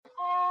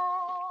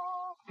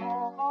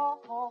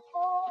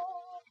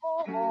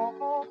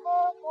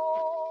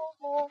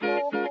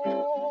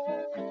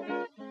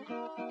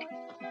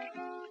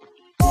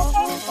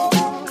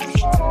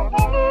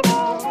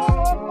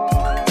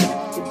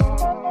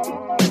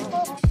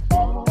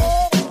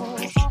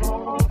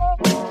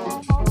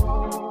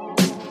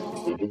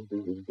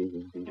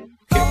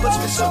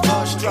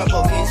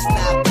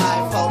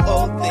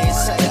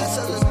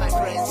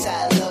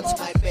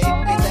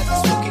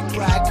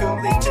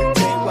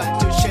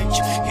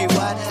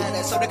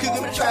the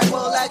cougar with the track,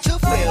 well, like to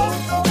feel.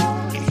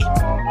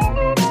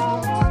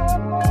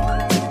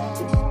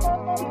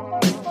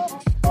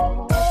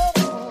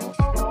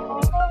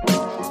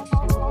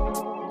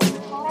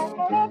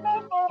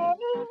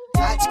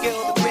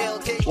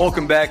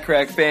 Welcome back,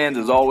 Crack fans.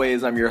 As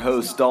always, I'm your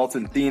host,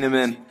 Dalton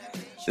Thieneman.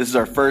 This is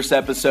our first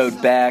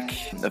episode back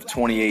of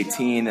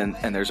 2018,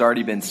 and there's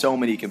already been so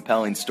many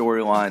compelling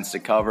storylines to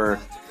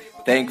cover.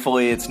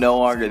 Thankfully, it's no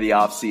longer the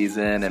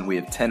off-season, and we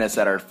have tennis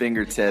at our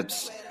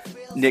fingertips.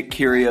 Nick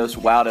Kyrgios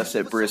wowed us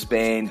at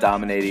Brisbane,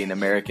 dominating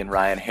American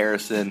Ryan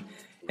Harrison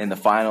in the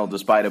final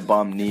despite a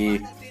bum knee.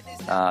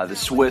 The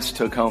Swiss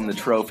took home the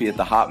trophy at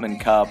the Hopman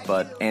Cup,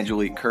 but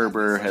Angelique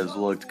Kerber has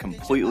looked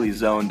completely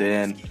zoned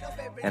in,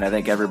 and I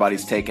think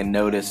everybody's taken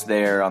notice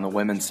there on the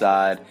women's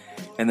side.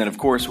 And then, of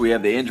course, we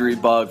have the injury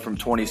bug from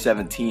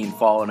 2017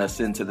 following us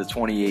into the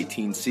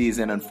 2018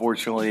 season.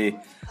 Unfortunately,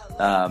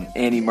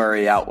 Andy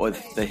Murray out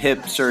with the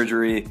hip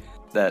surgery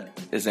that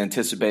is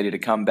anticipated to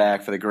come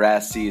back for the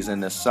grass season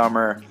this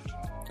summer.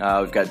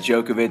 We've got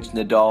Djokovic,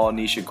 Nadal,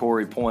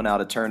 Nishikori pulling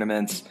out of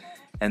tournaments.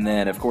 And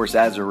then, of course,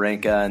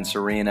 Azarenka and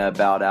Serena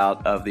bowed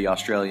out of the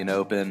Australian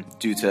Open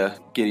due to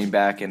getting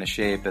back into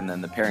shape, and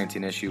then the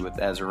parenting issue with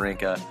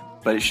Azarenka.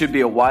 But it should be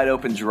a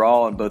wide-open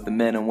draw on both the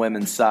men and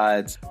women's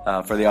sides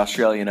for the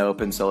Australian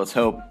Open. So let's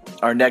hope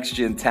our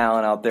next-gen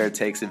talent out there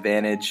takes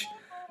advantage.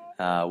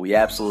 We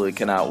absolutely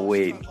cannot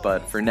wait.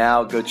 But for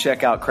now, go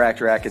check out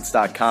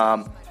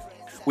crackedrackets.com.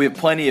 We have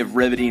plenty of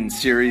riveting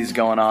series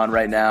going on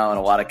right now and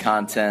a lot of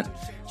content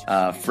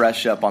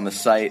fresh up on the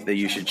site that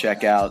you should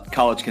check out.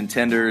 College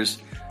Contenders,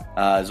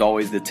 as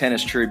always, the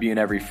Tennis Tribune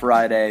every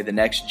Friday. The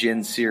Next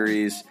Gen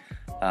series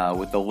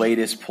with the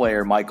latest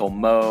player, Michael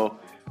Moe.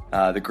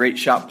 The Great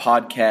Shot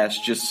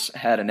Podcast just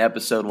had an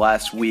episode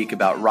last week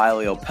about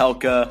Riley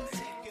Opelka,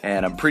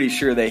 and I'm pretty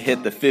sure they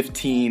hit the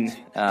 15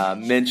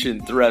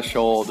 mention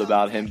threshold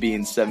about him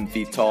being 7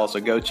 feet tall,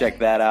 so go check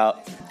that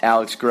out.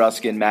 Alex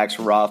Gruskin, Max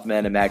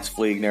Rothman, and Max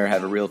Fliegner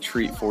have a real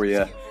treat for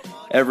you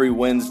every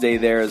Wednesday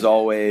there, as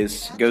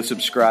always. Go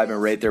subscribe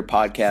and rate their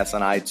podcast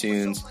on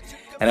iTunes.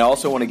 And I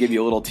also want to give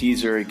you a little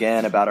teaser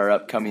again about our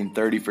upcoming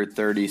 30 for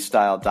 30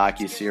 style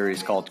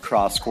docuseries called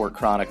Cross Court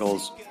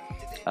Chronicles.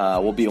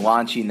 We'll be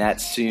launching that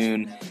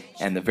soon,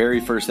 and the very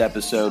first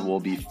episode will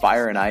be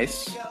Fire and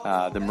Ice,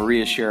 the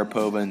Maria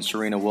Sharapova and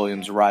Serena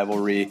Williams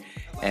rivalry,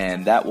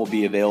 and that will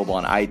be available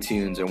on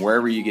iTunes and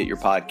wherever you get your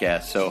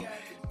podcasts. So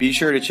be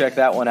sure to check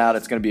that one out.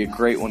 It's going to be a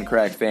great one,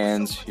 Crack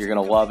fans. You're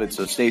going to love it,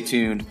 so stay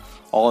tuned.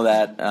 All of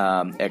that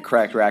at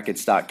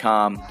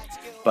crackedrackets.com.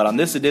 But on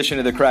this edition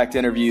of the Cracked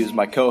Interviews,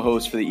 my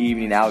co-host for the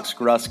evening, Alex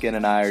Gruskin,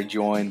 and I are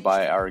joined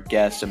by our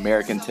guest,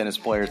 American tennis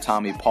player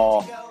Tommy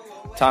Paul.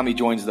 Tommy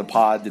joins the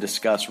pod to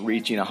discuss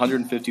reaching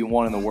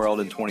 151 in the world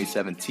in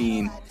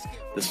 2017,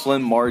 the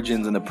slim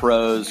margins in the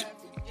pros,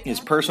 his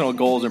personal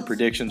goals and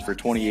predictions for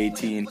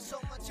 2018,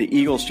 the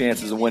Eagles'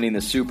 chances of winning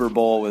the Super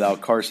Bowl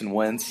without Carson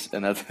Wentz,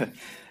 and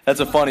that's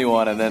a funny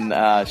one, and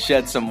then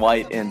shed some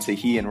light into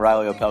he and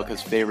Riley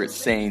Opelka's favorite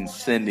saying,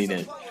 sending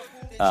it.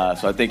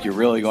 So I think you're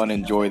really going to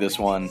enjoy this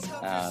one.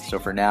 So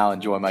for now,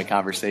 enjoy my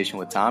conversation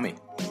with Tommy.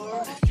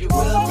 You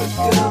will be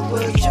good,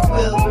 but you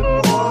will be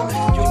more.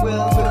 You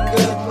will be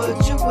good,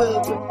 but you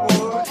will be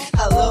more.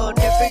 Alone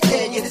every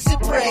day, it is a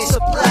praise, a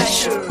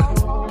pleasure.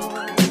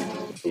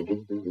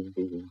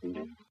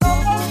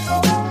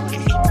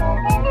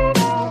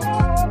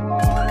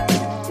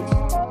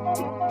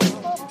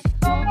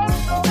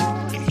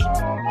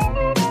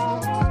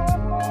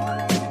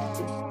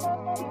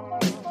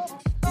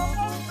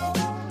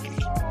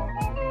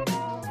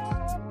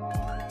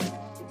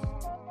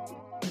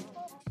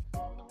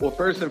 Well,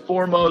 first and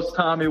foremost,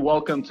 Tommy,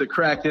 welcome to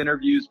Cracked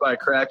Interviews by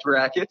Cracked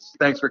Rackets.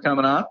 Thanks for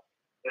coming on.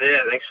 Yeah,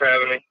 thanks for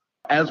having me.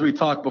 As we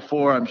talked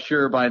before, I'm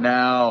sure by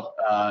now,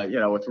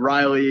 with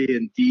Riley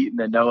and Deaton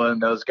and Noah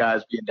and those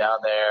guys being down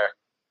there,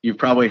 you've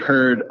probably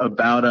heard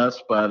about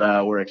us, but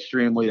we're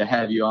extremely to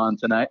have you on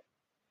tonight.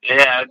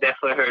 Yeah, I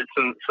definitely heard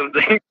some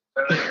things.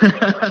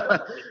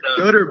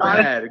 Good or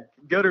bad?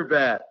 Good or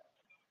bad?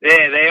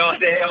 Yeah, they all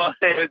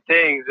say good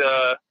things.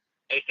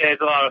 They say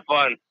it's a lot of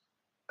fun.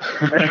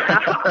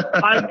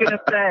 I was gonna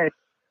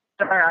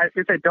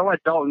say, don't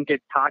let Dalton get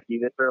cocky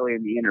this early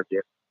in the interview.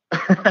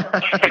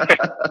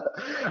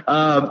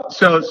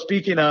 So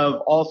speaking of,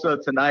 also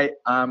tonight,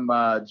 I'm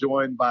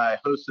joined by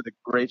host of the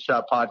Great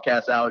Shot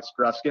Podcast, Alex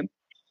Gruskin.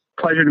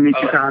 Pleasure to meet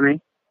you, Tommy.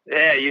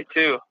 Yeah, you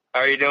too. How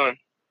are you doing?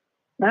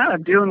 Yeah,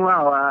 I'm doing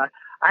well.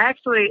 I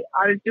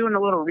was doing a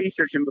little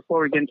research, and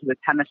before we get into the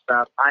tennis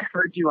stuff, I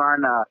heard you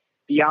on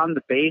Beyond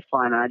the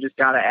Baseline, and I just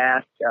got to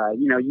ask,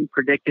 you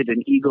predicted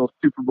an Eagles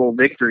Super Bowl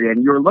victory,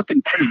 and you were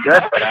looking pretty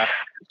good.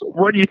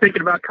 What are you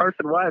thinking about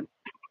Carson Wentz?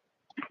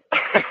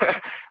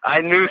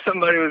 I knew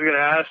somebody was going to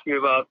ask me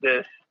about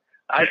this.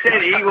 I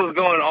said Eagles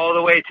going all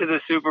the way to the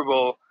Super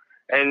Bowl,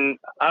 and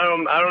I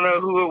don't know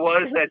who it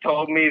was that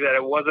told me that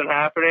it wasn't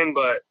happening,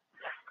 but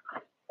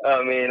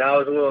I mean, I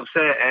was a little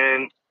upset,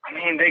 and I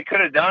mean, they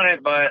could have done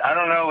it, but I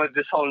don't know with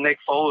this whole Nick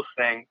Foles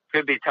thing.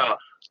 Could be tough.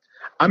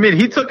 I mean,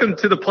 he took him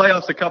to the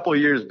playoffs a couple of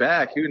years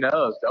back. Who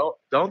knows?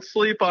 Don't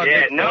sleep on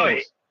Nick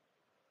Foles.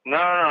 No,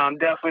 I'm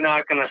definitely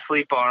not going to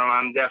sleep on him.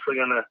 I'm definitely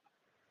going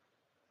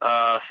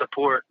to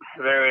support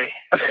very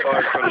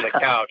hard from the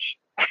couch.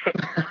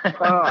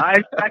 I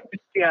expect to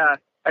see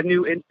a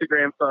new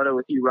Instagram photo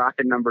with you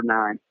rocking number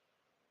 9.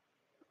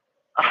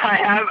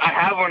 I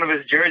have one of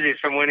his jerseys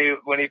from when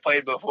he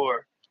played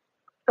before.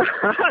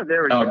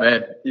 There we go. Oh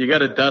man, you got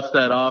to dust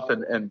that off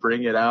and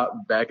bring it out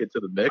and back into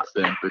the mix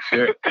then for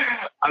sure.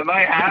 I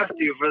might have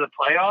to for the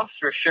playoffs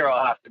for sure.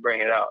 I'll have to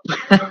bring it out.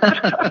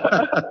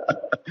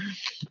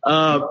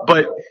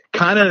 But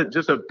kind of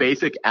just a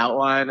basic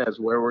outline as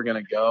where we're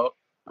gonna go.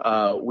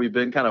 We've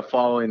been kind of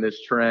following this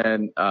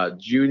trend.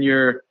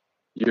 Junior,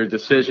 your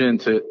decision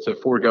to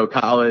forego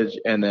college,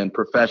 and then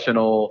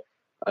professional.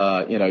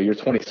 Your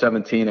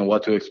 2017 and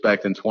what to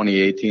expect in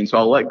 2018. So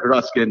I'll let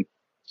Gruskin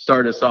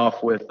start us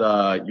off with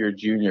your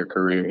junior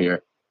career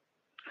here.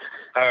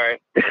 All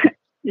right.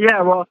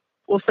 Yeah, well,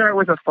 we'll start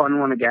with a fun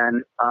one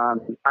again.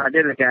 I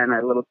did again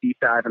a little deep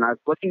dive, and I was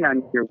looking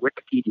on your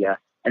Wikipedia,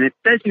 and it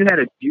says you had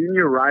a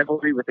junior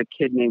rivalry with a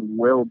kid named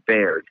Will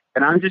Baird.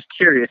 And I'm just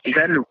curious, is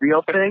that a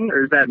real thing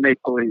or is that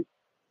make-believe?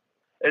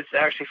 It's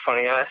actually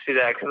funny I see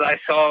that because I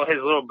saw his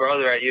little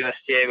brother at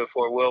USTA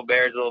before, Will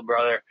Baird's little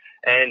brother,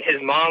 and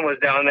his mom was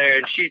down there,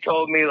 and she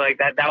told me like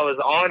that was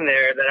on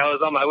there, that I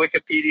was on my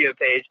Wikipedia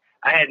page.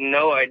 I had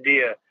no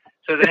idea.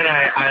 So then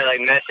I like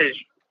messaged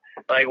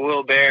like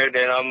Will Baird,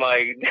 and I'm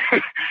like,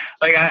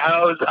 like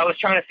I was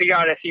trying to figure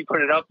out if he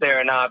put it up there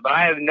or not, but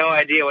I have no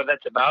idea what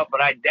that's about. But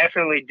I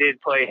definitely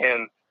did play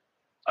him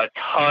a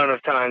ton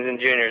of times in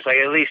juniors, like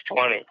at least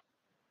 20.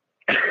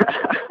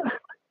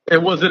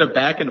 And was it a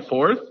back and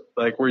forth?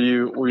 Like were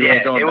you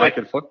like going back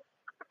and forth?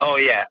 Oh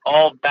yeah,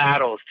 all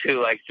battles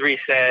too, like 3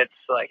 sets,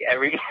 like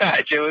every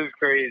match. It was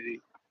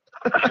crazy.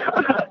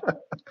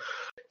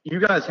 You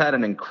guys had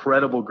an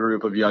incredible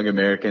group of young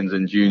Americans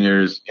and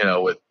juniors,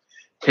 with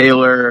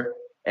Taylor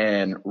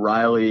and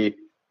Riley.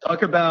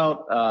 Talk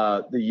about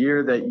the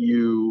year that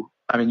you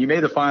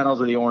made the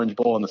finals of the Orange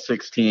Bowl in the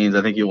 16s.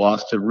 I think you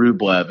lost to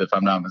Rublev, if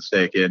I'm not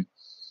mistaken.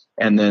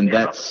 And then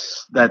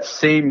that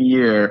same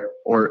year,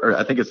 or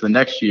I think it's the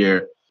next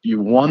year, you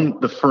won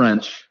the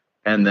French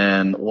and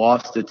then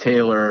lost to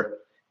Taylor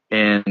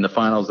in the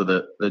finals of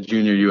the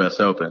Junior U.S.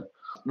 Open.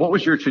 What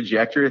was your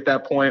trajectory at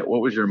that point?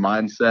 What was your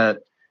mindset?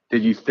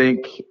 Did you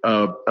think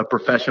a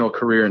professional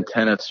career in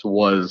tennis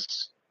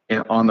was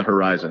on the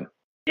horizon?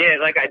 Yeah,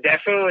 like I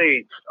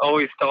definitely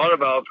always thought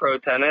about pro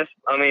tennis.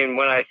 I mean,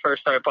 when I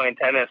first started playing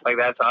tennis, like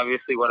that's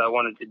obviously what I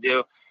wanted to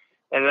do.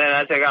 And then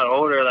as I got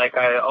older, like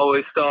I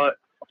always thought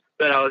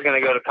that I was going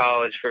to go to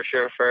college for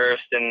sure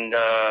first. And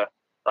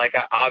like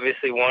I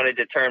obviously wanted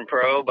to turn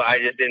pro, but I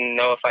just didn't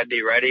know if I'd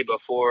be ready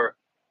before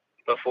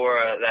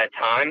that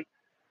time.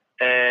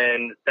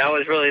 And that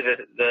was really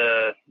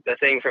the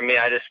thing for me.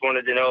 I just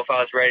wanted to know if I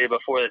was ready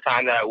before the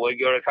time that I would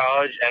go to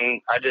college.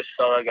 And I just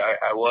felt like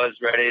I was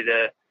ready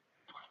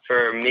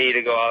for me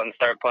to go out and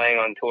start playing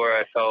on tour.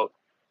 I felt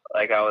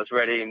like I was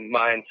ready,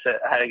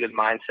 had a good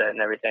mindset and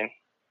everything.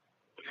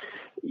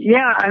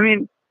 Yeah, I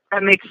mean,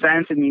 that makes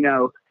sense. And,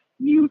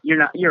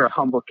 you're a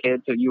humble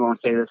kid, so you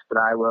won't say this, but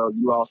I will.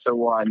 You also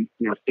won,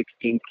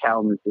 16th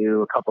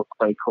Kalamazoo, a couple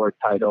clay court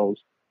titles.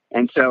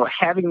 And so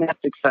having that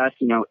success,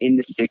 in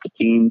the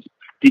 16s,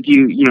 did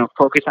you,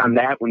 focus on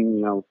that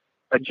when,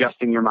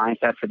 adjusting your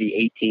mindset for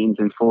the 18s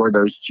and for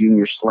those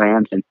junior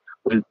slams? And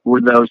were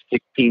those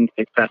 16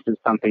 successes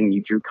something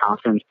you drew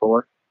confidence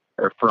for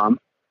or from?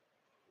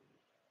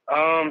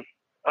 I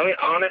mean,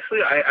 honestly,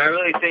 I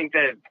really think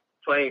that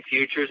playing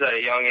futures at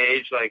a young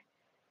age, like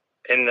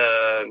when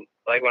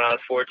I was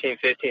 14,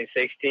 15,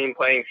 16,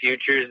 playing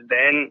futures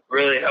then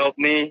really helped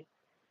me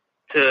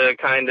to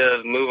kind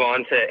of move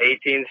on to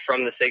 18s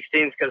from the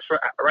 16s. Because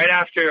right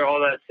after all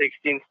that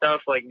 16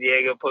 stuff, like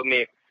Diego put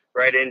me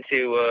right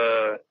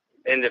into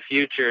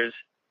futures.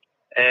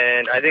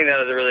 And I think that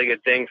was a really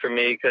good thing for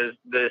me because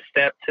the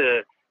step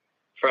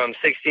from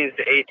 16s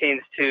to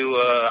 18s to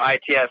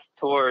ITF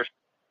tours,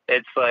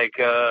 it's like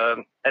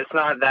it's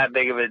not that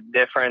big of a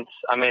difference.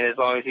 I mean, as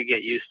long as you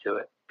get used to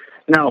it.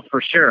 No,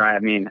 for sure. I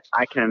mean,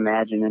 I can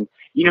imagine. And,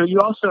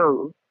 you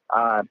also,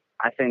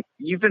 I think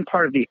you've been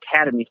part of the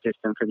academy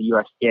system for the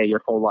USTA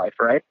your whole life,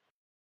 right?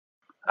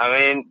 I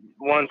mean,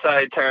 once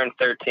I turned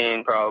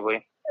 13,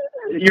 probably.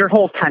 Your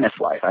whole tennis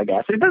life, I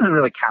guess. It doesn't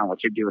really count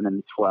what you're doing in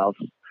the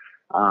 12s.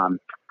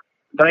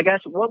 But I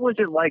guess, what was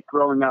it like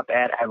growing up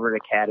at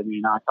Everett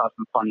Academy? I saw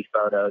some funny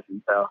photos,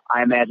 and so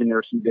I imagine there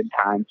were some good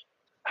times.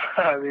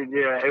 I mean,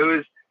 yeah, it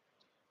was.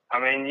 I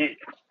mean,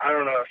 I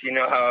don't know if you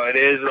know how it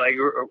is, like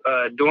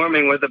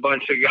dorming with a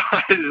bunch of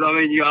guys. I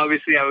mean, you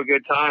obviously have a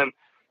good time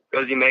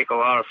because you make a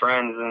lot of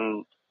friends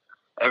and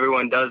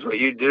everyone does what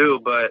you do.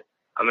 But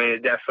I mean,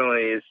 it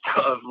definitely is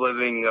tough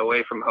living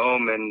away from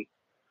home, and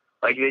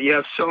like you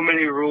have so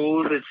many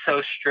rules. It's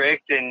so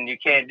strict, and you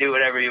can't do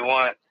whatever you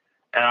want.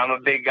 And I'm a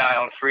big guy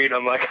on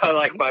freedom. Like I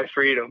like my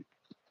freedom.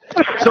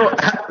 So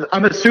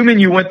I'm assuming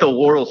you went the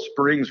Laurel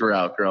Springs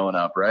route growing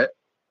up, right?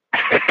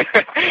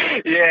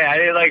 Yeah, I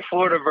did like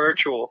Florida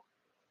virtual.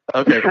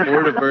 Okay,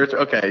 Florida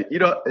Virtual. Okay,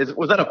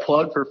 was that a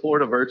plug for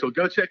Florida Virtual?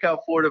 Go check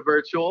out Florida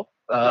Virtual.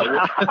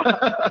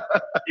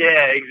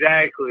 Yeah,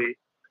 exactly.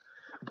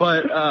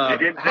 But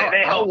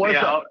they helped me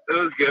out. It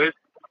was good.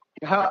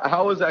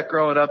 How was that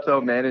growing up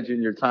though,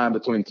 managing your time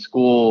between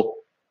school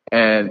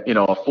and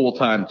a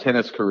full-time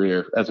tennis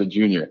career as a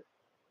junior?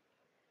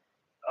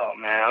 Oh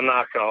man, I'm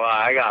not gonna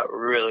lie, I got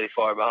really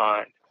far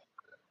behind.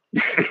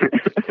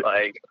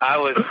 Like I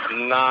was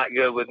not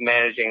good with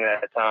managing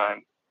that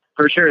time.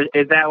 For sure.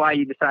 Is that why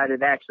you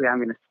decided, actually, I'm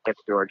going to skip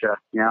Georgia?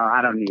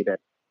 I don't need it.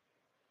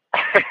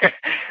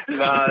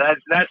 No,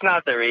 that's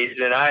not the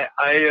reason. I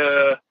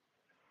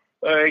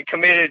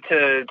committed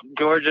to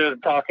Georgia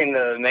talking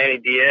to Manny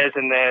Diaz,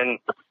 and then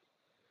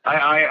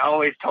I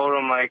always told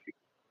him, like,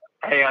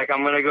 hey, like,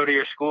 I'm going to go to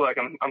your school. Like,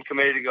 I'm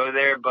committed to go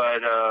there,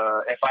 but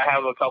if I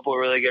have a couple of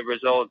really good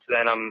results,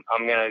 then I'm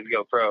going to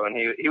go pro. And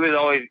he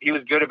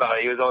was good about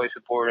it. He was always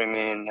supporting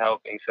me and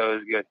helping, so it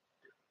was good.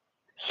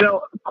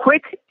 So,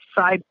 quick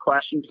side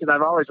question, because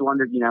I've always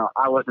wondered,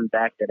 I wasn't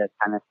that good at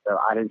tennis, so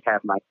I didn't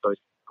have my first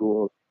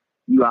schools.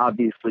 You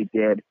obviously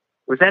did.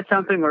 Was that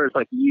something where it's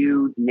like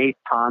you, Nate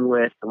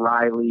Conwith,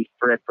 Riley,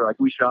 Fritz, were like,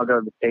 we should all go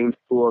to the same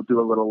school, do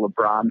a little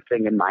LeBron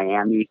thing in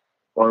Miami?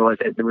 Or was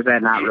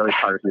that not really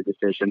part of the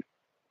decision?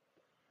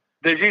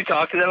 Did you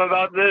talk to them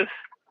about this?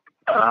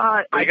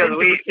 Because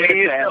we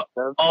used to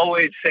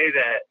always say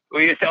that.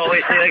 We used to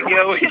always say, like,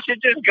 we should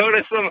just go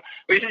to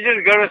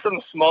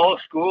some small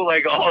school,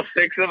 like all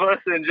six of us,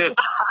 and just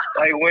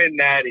like win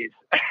natties.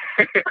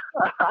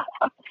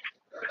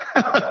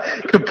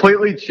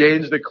 Completely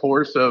changed the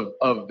course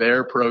of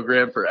their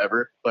program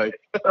forever. Like,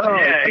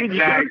 yeah,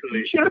 exactly.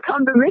 You should have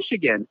come to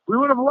Michigan. We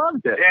would have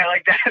loved it. Yeah,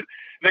 like that.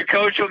 The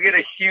coach will get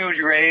a huge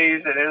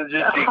raise, and it'll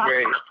just be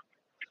great.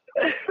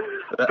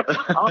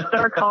 I'll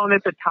start calling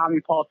it the Tommy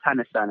Paul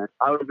Tennis Center.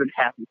 I would have been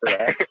happy for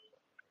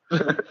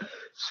that.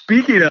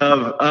 Speaking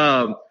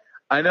of,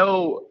 I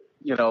know,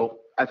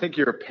 I think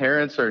your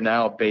parents are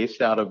now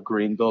based out of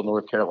Greenville,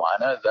 North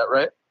Carolina. Is that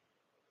right?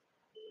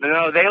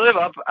 No, they live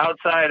up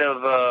outside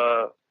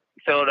of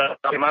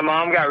Philadelphia. My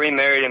mom got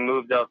remarried and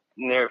moved up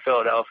near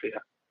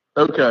Philadelphia.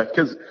 Okay,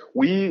 because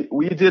we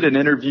did an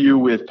interview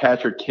with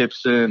Patrick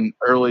Kipson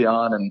early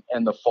on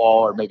in the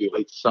fall or maybe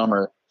late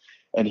summer.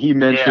 And he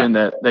mentioned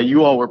that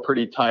you all were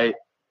pretty tight,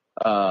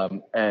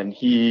 and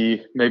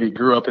he maybe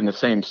grew up in the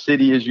same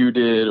city as you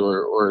did,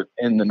 or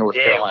in the North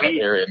Carolina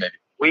area, maybe.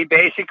 We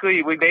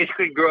basically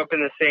grew up in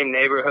the same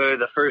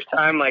neighborhood. The first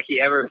time like he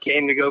ever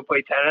came to go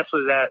play tennis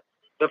was at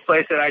the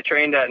place that I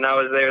trained at, and I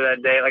was there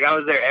that day. Like I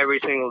was there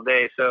every single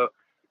day. So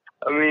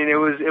I mean, it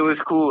was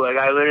cool. Like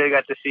I literally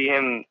got to see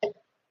him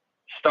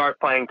start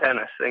playing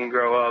tennis and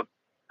grow up.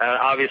 And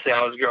obviously,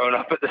 I was growing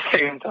up at the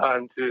same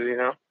time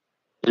too.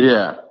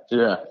 Yeah.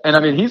 And I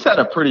mean, he's had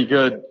a pretty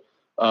good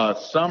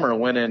summer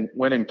winning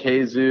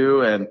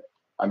KZoo. And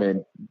I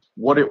mean,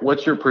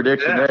 what's your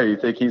prediction there? You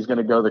think he's going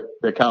to go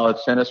the college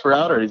tennis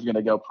route, or he's going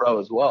to go pro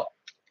as well?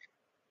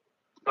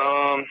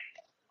 I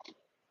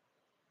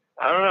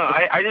don't know.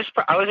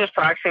 I was just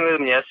practicing with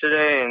him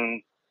yesterday,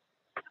 and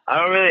I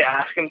don't really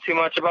ask him too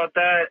much about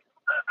that.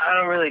 I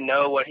don't really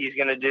know what he's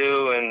going to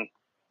do. And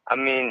I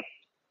mean,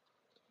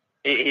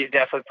 he's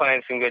definitely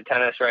playing some good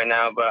tennis right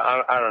now, but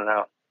I don't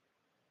know.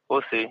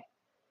 We'll see.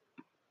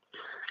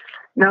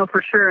 No,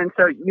 for sure. And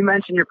so you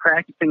mentioned you're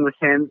practicing with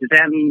him. Does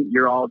that mean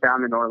you're all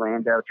down in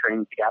Orlando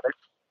training together?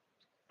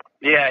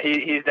 Yeah,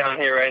 he's down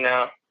here right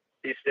now.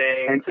 He's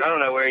staying. I don't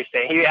know where he's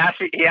staying. He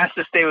has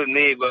to stay with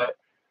me, but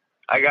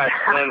I got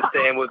Slim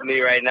staying with me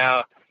right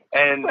now.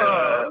 And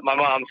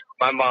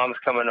my mom's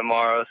coming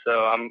tomorrow,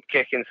 so I'm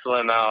kicking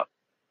Slim out.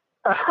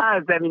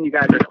 Does that mean you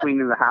guys are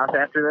cleaning the house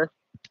after this?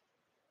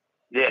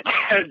 Yeah,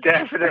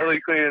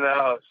 definitely cleaning the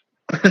house.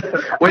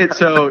 Wait,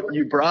 so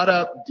you brought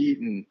up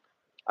Deaton.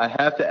 I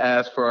have to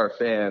ask for our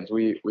fans.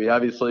 We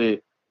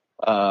obviously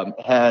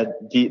had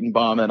Deaton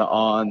Bauman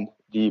on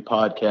the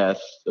podcast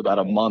about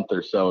a month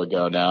or so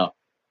ago now,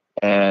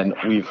 and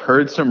we've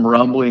heard some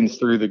rumblings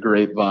through the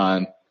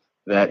grapevine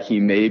that he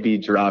may be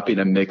dropping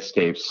a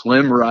mixtape.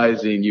 Slim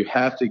Rising, you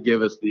have to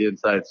give us the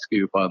inside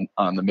scoop on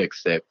the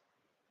mixtape.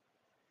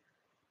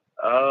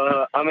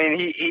 I mean,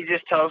 he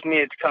just tells me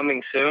it's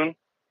coming soon.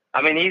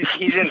 I mean,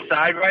 he's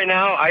inside right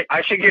now.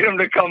 I should get him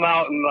to come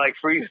out and like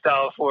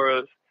freestyle for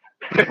us.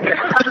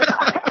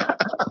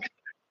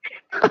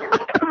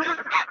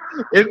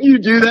 If you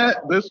do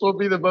that, this will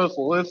be the most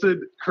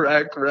listened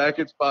Cracked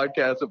Rackets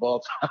podcast of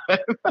all time.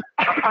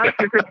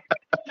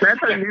 That's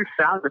a new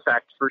sound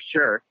effect for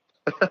sure.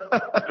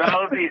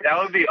 That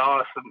would be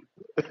awesome.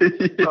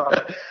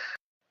 Yeah.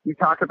 You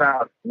talk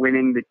about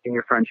winning the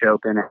Junior French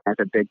Open as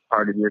a big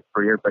part of your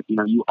career, but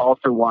you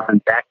also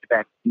won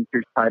back-to-back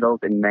Futures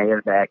titles in May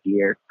of that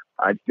year.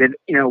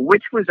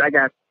 Which was, I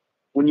guess,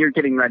 when you're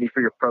getting ready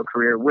for your pro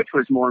career, which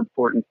was more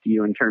important to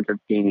you in terms of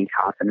gaining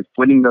confidence,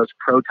 winning those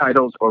pro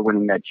titles or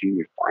winning that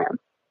Junior Slam?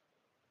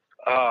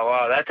 Oh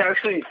wow, that's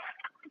actually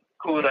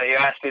cool that you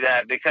asked me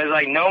that, because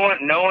like no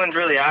one's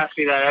really asked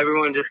me that.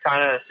 Everyone just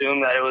kind of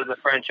assumed that it was the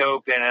French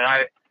Open, and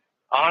I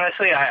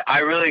honestly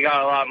really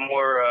got a lot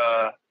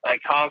more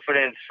like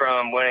confidence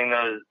from winning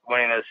those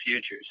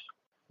futures.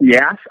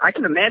 Yeah, I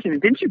can imagine.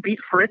 Didn't you beat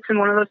Fritz in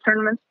one of those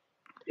tournaments?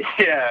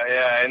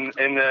 Yeah,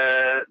 in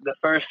the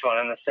first one,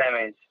 in the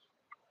semis.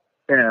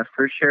 Yeah,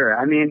 for sure.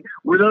 I mean,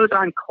 were those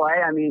on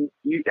clay? I mean,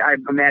 I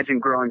imagine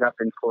growing up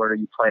in Florida,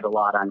 you played a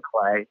lot on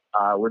clay.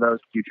 Were those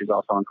futures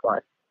also on clay?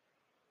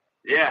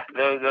 Yeah,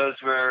 those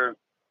were.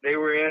 They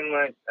were in,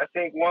 like, I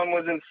think one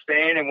was in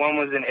Spain and one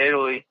was in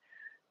Italy.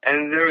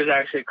 And there was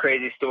actually a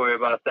crazy story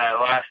about that.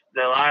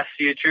 The last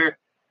future,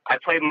 I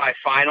played the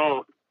final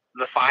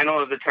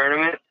of the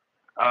tournament,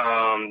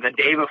 the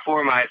day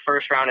before my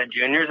first round of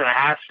juniors, and I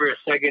asked for a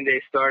second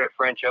day start at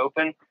French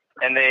Open,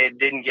 and they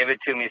didn't give it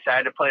to me. So I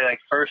had to play like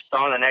first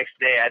on the next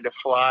day. I had to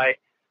fly.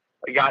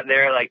 I got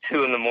there at like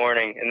 2 a.m.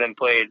 and then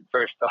played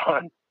first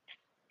on.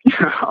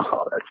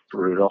 Oh, that's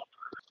brutal.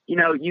 You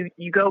know,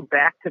 you go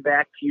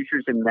back-to-back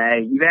futures in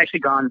May. You've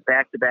actually gone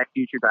back-to-back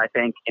futures, I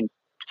think, in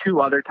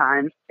 2 other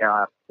times,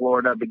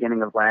 Florida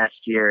beginning of last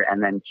year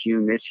and then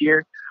June this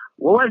year.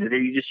 What was it? Are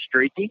you just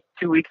streaky?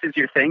 2 weeks is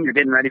your thing? You're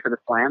getting ready for the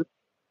slam?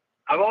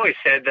 I've always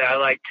said that I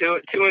like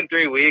 2 and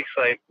 3 weeks.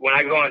 Like when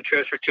I go on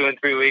trips for 2 and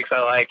 3 weeks,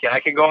 I like it.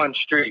 I can go on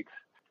streaks.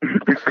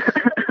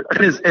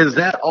 Is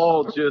that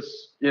all just,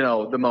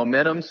 the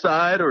momentum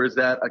side, or is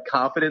that a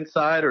confidence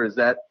side, or is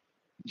that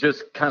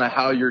just kind of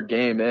how your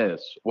game is?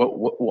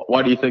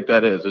 Why do you think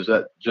that is? Is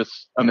that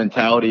just a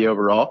mentality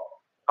overall?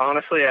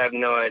 Honestly, I have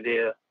no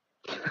idea.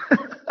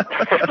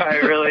 I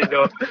really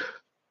don't.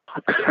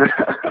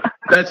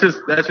 That's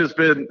just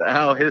been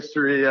how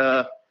history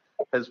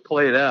has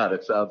played out,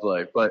 it sounds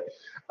like. But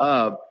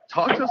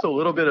talk to us a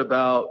little bit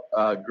about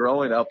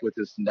growing up with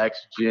this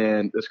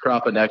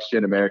crop of next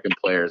gen American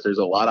players. There's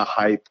a lot of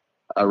hype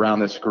around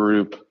this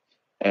group,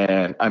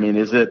 and I mean,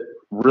 is it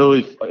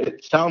really?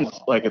 It sounds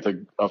like it's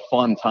a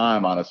fun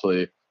time,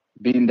 honestly,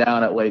 being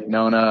down at Lake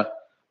Nona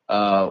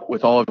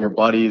with all of your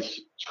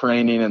buddies,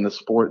 training in the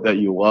sport that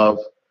you love.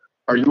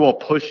 Are you all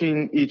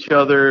pushing each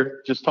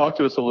other? Just talk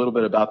to us a little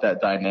bit about that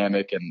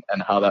dynamic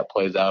and how that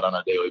plays out on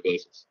a daily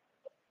basis.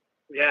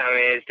 Yeah, I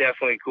mean, it's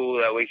definitely cool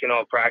that we can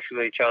all practice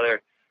with each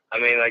other. I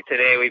mean, like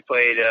today we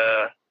played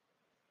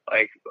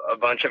like a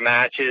bunch of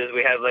matches.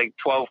 We had like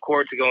 12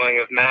 courts going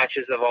of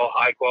matches of all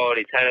high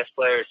quality tennis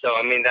players. So,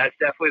 I mean, that's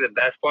definitely the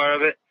best part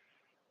of it.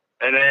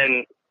 And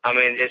then, I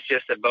mean, it's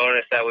just a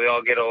bonus that we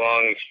all get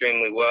along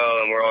extremely well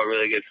and we're all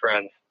really good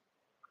friends.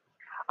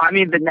 I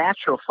mean, the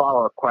natural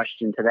follow-up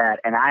question to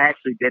that, and I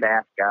actually did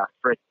ask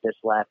Fritz this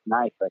last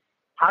night, but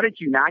how did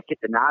you not get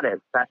the nod as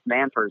best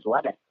man for his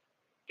wedding?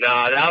 No,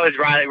 that was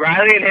Riley.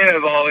 Riley and him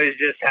have always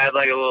just had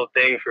like a little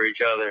thing for each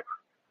other.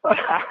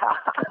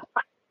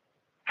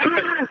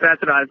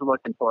 That's what I was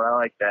looking for. I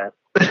like that.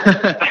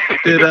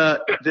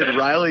 Did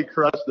Riley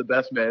crush the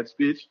best man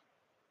speech?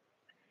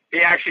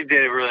 He actually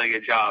did a really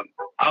good job.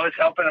 I was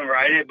helping him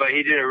write it, but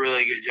he did a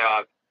really good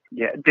job.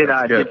 Yeah.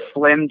 Did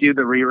Slim do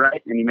the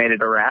rewrite and he made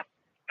it a rap?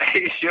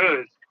 He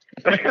should.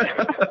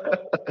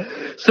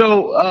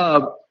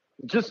 So,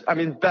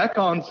 back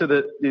on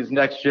to these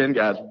next gen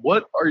guys.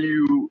 What are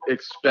you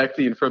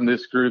expecting from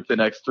this group the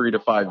next 3 to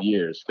 5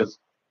 years? Because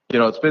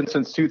it's been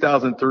since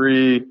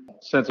 2003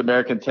 since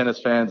American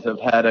tennis fans have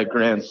had a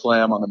Grand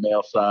Slam on the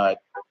male side.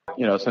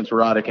 Since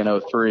Roddick in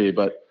 2003.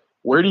 But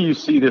where do you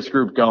see this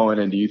group going?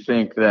 And do you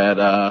think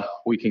that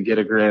we can get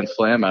a Grand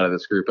Slam out of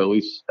this group, at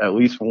least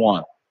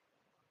one?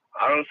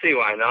 I don't see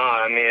why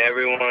not. I mean,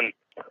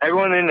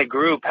 everyone in the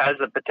group has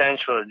the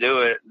potential to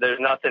do it. There's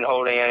nothing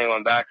holding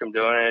anyone back from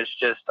doing it. It's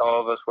just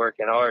all of us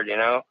working hard,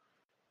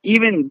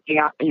 Even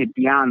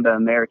beyond the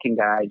American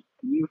guys,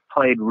 you've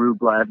played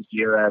Rublev,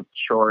 Zverev,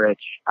 Coric.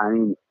 I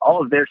mean,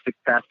 all of their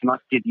success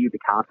must give you the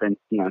confidence,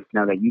 to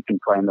know that you can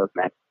play in those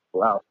matches as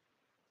well.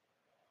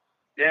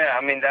 Yeah,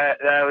 I mean, that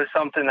was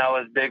something that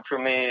was big for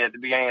me at the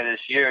beginning of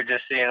this year,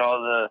 just seeing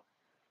all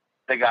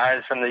the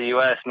guys from the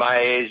U.S. my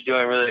age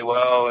doing really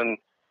well and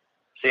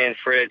seeing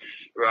Fritz,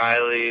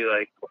 Riley,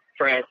 like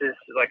Francis,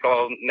 like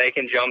all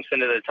making jumps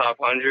into the top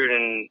 100.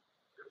 And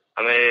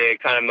I mean,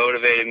 it kind of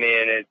motivated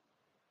me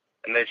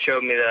and it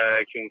showed me that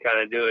I can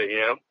kind of do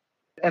it,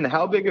 And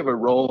how big of a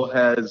role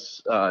has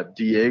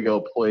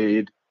Diego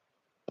played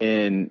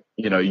in,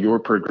 your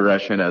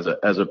progression as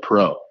a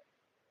pro?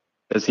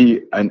 As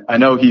I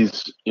know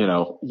he's,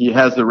 he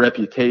has the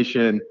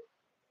reputation,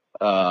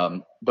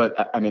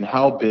 but I mean,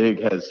 how big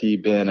has he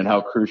been and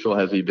how crucial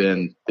has he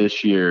been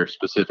this year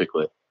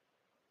specifically?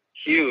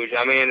 Huge.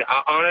 I mean,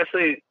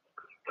 honestly,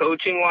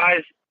 coaching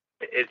wise,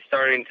 it's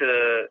starting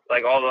to,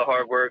 like, all the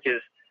hard work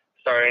is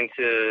starting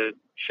to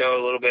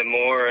show a little bit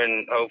more,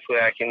 and hopefully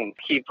I can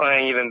keep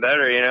playing even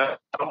better,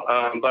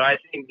 But I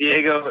think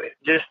Diego,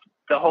 just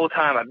the whole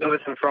time, I've been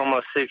with him for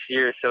almost 6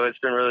 years, so it's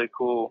been really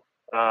cool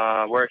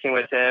working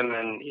with him,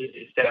 and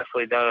he's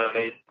definitely done an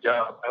amazing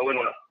job. I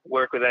wouldn't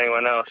work with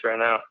anyone else right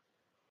now.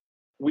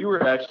 We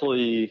were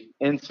actually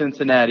in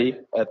Cincinnati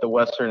at the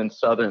Western and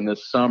Southern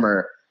this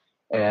summer,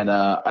 and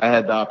I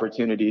had the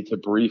opportunity to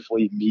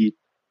briefly meet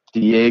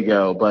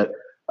Diego, but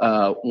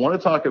want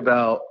to talk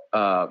about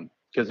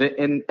because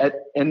in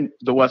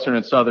the Western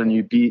and Southern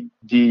you beat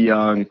D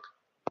Young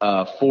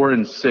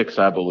 4-6,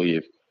 I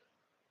believe.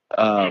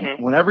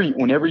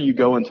 Whenever you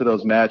go into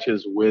those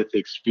matches with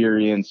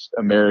experienced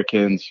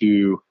Americans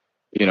who,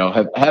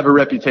 have a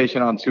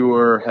reputation on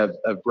tour, have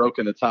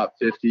broken the top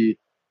 50,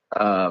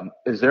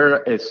 is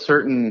there a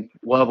certain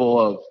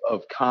level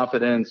of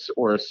confidence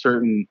or a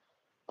certain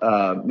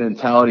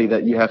mentality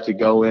that you have to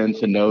go in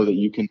to know that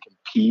you can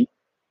compete,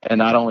 and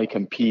not only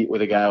compete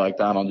with a guy like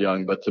Donald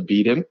Young, but to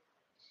beat him?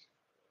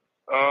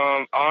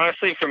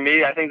 Honestly, for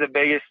me, I think the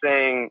biggest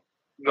thing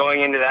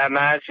going into that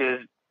match is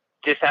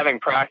just having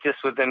practice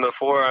with him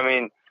before. I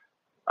mean,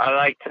 I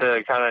like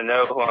to kind of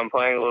know who I'm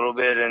playing a little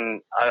bit,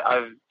 and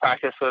I've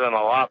practiced with him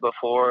a lot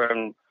before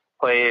and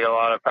played a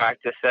lot of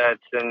practice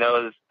sets, and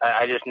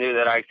I just knew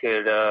that I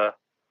could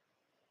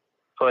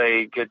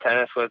play good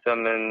tennis with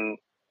him, and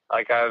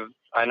I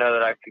know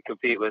that I could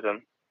compete with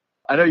him.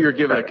 I know you're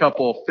giving a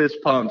couple fist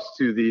pumps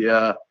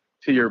to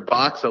your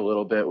box a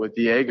little bit with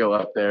Diego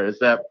up there. Is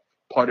that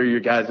part of your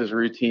guys'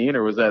 routine,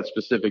 or was that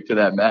specific to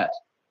that match?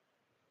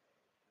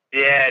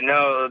 Yeah,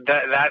 no,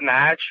 that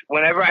match,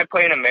 whenever I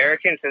play an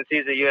American, since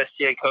he's a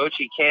USTA coach,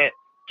 he can't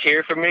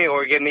cheer for me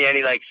or give me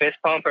any fist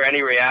pump or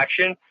any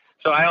reaction.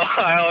 So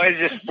I always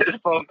just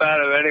fist pump at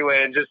him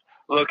anyway and just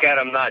look at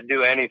him not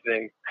do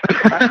anything.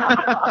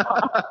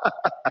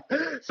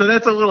 So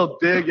that's a little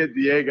dig at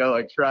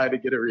Diego, trying to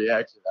get a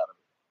reaction out of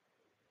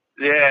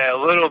him. Yeah, a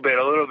little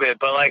bit.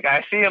 But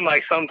I see him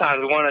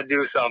sometimes want to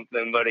do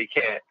something, but he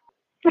can't.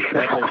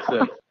 That makes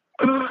sense.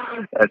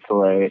 That's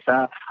hilarious.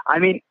 I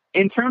mean,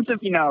 in terms of,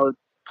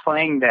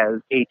 playing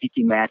those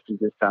ATP matches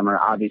this summer,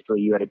 obviously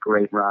you had a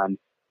great run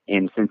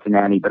in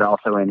Cincinnati, but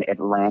also in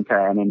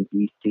Atlanta and in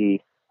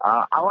DC.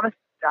 I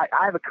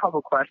have a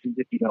couple questions,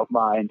 if you don't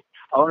mind.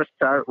 I want to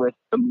start with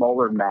the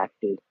Muller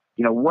matches.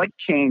 What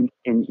changed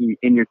in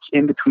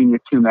between your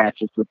two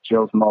matches with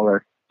Gilles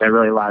Muller that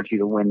really allowed you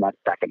to win that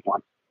second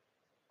one?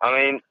 I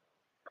mean,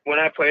 when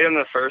I played him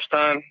the first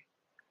time,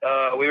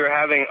 we were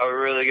having a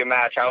really good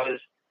match.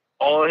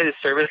 All of his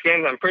service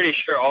games, I'm pretty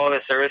sure all of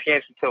his service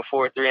games until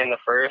 4-3 in the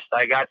first,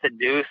 I got to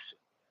deuce.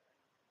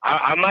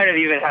 I might have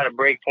even had a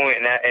break point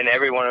in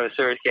every one of his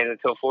service games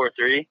until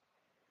 4-3.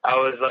 I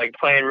was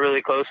playing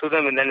really close with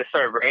him, and then it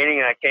started raining,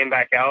 and I came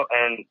back out,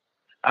 and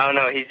I don't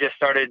know, he just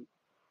started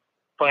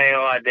playing a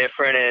lot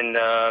different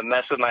and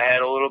messed with my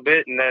head a little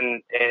bit. And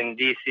then in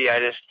DC, I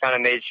just kind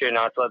of made sure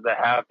not to let that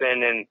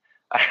happen, and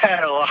I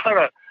had a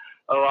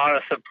lot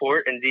of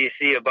support in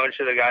DC. A bunch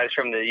of the guys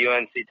from the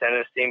UNC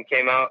tennis team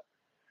came out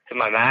to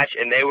my match,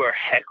 and they were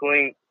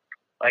heckling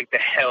the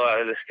hell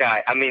out of this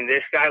guy. I mean,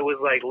 this guy was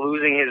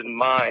losing his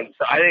mind.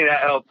 So I think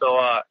that helped a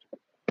lot.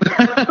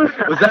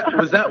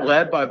 Was that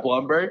led by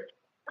Blumberg?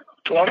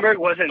 Blumberg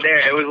wasn't there.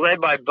 It was led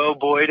by Bo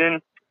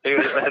Boyden. He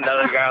was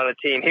another guy on the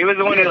team. He was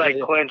the one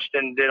who clinched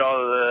and did all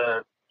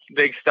the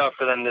big stuff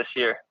for them this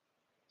year.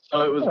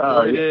 So it was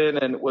Boyden,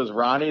 and was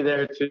Ronnie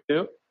there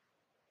too?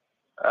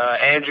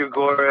 Andrew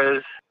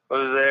Gores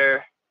was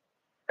there.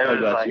 It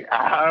was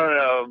I don't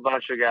know, a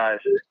bunch of guys.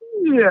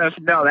 Yes,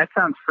 no, that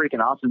sounds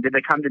freaking awesome. Did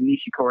they come to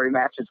Nishikori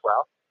match as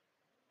well?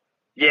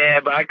 Yeah,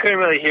 but I couldn't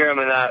really hear them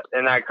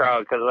in that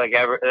crowd because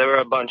there were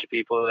a bunch of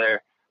people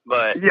there.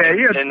 But yeah,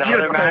 in the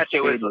other match,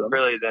 it was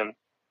really them.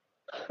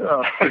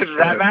 Oh,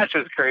 that match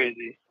was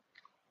crazy.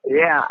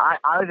 Yeah,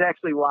 I was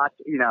actually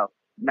watching.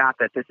 Not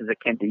that this is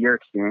akin to your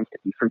experience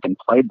if you freaking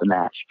played the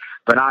match,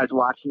 but I was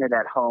watching it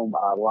at home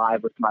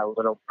live with my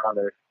little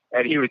brother.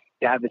 And he was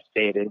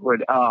devastated.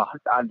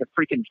 The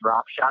freaking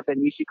drop shot that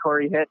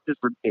Nishikori hit is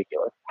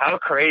ridiculous. How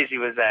crazy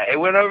was that? It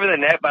went over the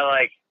net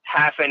by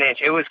half an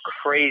inch. It was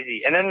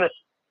crazy. And then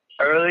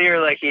earlier,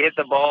 he hit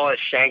the ball, it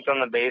shanked on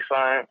the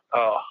baseline.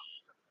 Oh,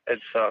 it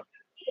sucked.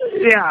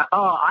 Yeah.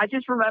 Oh, I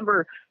just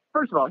remember.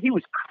 First of all, he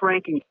was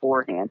cranking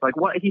forehands.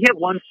 He hit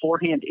one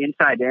forehand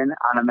inside in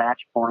on a match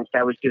point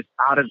that was just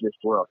out of this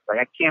world.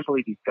 I can't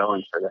believe he's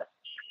going for this.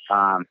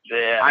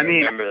 Yeah, I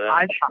remember that.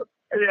 I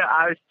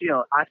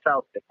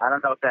felt it. I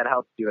don't know if that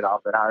helps you at all,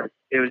 but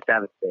it was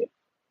devastating.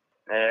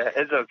 Yeah,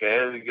 it's okay.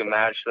 It was a good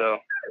match, though.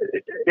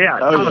 Yeah,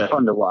 it was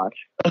fun to watch.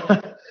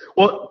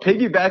 Well,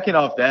 piggybacking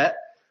off that,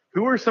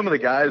 who are some of the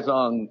guys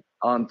on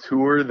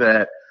tour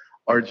that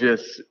are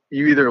just,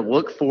 you either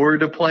look forward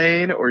to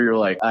playing or you're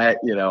I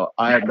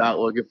am not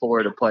looking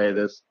forward to playing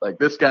this.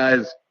 This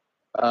guy's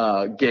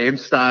game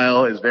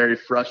style is very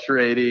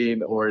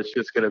frustrating, or it's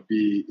just going to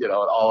be, an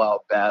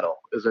all-out battle.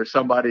 Is there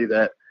somebody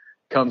that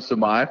comes to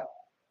mind?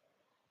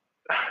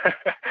 I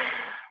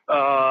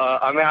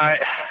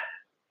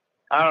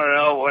don't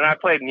know. When I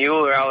played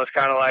Mueller, I was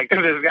kind of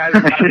this guy's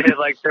about to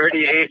hit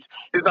 38.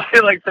 He's about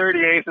to hit 30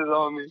 aces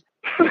on me.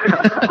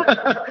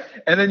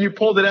 And then you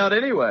pulled it out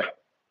anyway.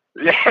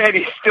 Yeah, and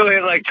he still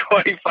hit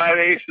 25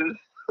 aces.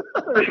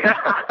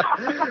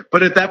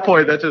 But at that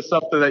point, that's just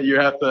something that you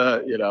have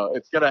to,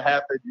 it's going to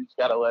happen. You just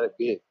got to let it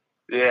be.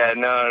 Yeah,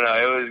 no,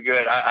 it was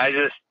good. I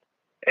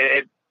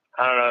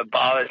don't know, it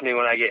bothers me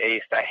when I get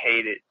aced. I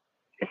hate it.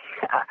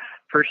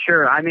 For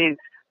sure. I mean,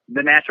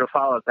 the natural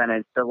follow-up then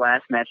is the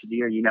last match of the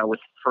year,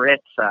 with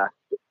Fritz. That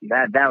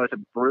was a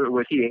brutal.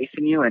 Was he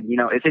acing you? And,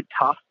 is it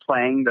tough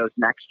playing those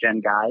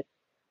next-gen guys?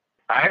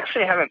 I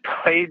actually haven't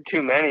played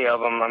too many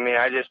of them. I mean,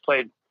 I just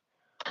played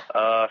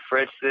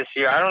Fritz this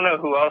year. I don't know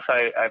who else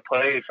I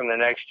played from the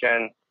Next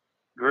Gen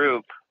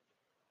group.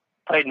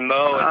 Played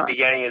Mo at the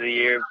beginning of the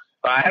year,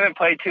 but I haven't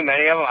played too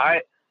many of them.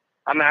 I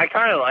mean, I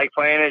kind of like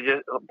playing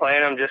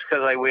them just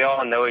because like we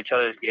all know each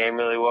other's game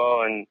really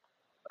well, and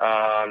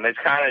it's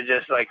kind of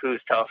just like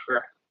who's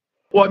tougher.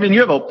 Well, I mean, you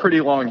have a pretty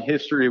long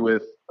history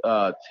with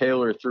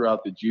Taylor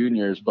throughout the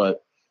juniors,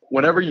 but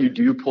whenever you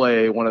do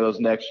play one of those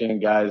Next Gen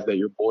guys that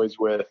you're boys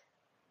with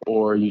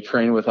or you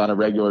train with on a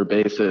regular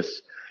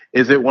basis,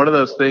 is it one of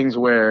those things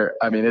where,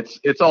 I mean,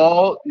 it's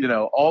all,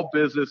 all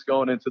business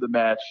going into the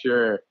match,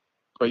 sure,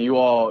 but you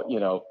all,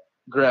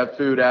 grab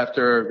food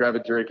after, grab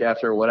a drink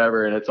after, or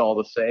whatever, and it's all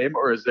the same?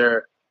 Or is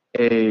there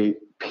a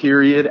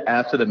period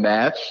after the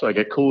match, like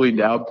a cooling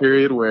down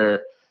period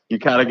where you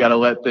kind of got to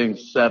let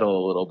things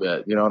settle a little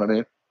bit? You know what I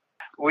mean?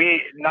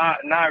 We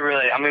not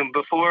really. I mean,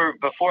 before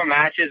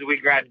matches, we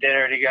grab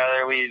dinner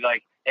together. We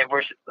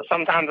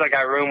sometimes like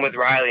I room with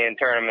Riley in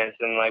tournaments,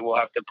 and like we'll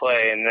have to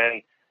play. And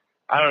then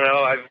I don't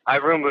know.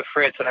 I've roomed with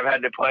Fritz, and I've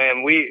had to play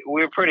him.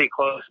 We're pretty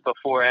close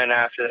before and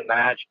after the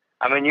match.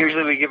 I mean,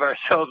 usually we give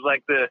ourselves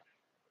like the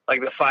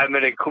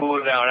 5-minute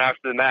cool down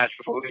after the match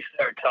before we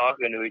start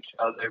talking to each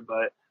other.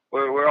 But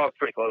we're all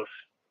pretty close.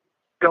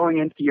 Going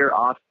into your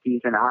off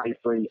season,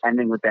 obviously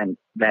ending with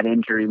that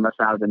injury must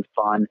not have been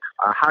fun.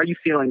 How are you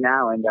feeling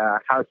now, and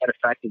how has that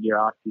affected your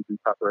off season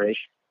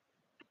preparation?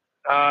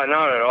 Not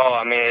at all.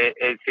 I mean,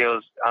 it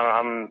feels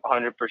I'm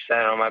 100%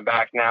 on my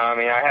back now. I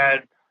mean, I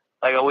had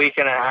like a week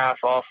and a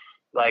half off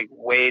like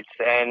weights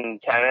and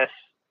tennis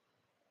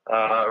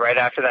right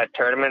after that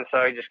tournament, so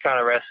I just kind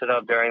of rested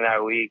up during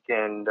that week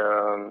and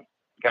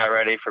got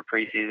ready for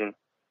preseason.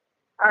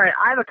 All right,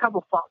 I have a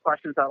couple fun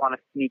questions I want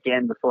to sneak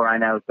in before I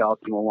know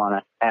Dalton will want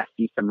to ask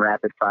you some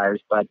rapid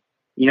fires. But,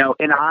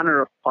 in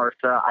honor of Parsa,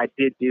 I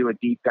did do a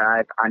deep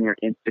dive on your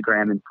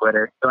Instagram and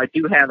Twitter. So I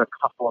do have a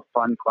couple of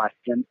fun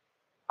questions.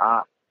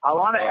 I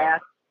want to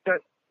ask, so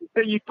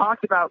you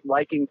talked about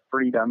liking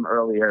freedom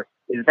earlier.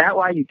 Is that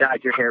why you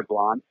dyed your hair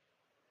blonde?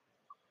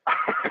 I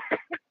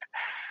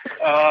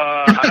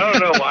don't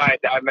know why I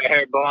dyed my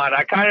hair blonde.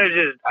 I kind of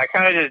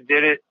just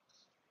did it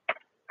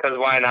because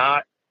why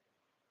not?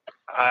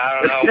 I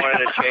don't know. I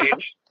wanted to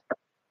change.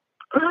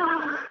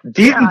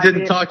 Deaton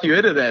didn't talk you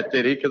into that,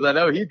 did he? Because I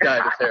know he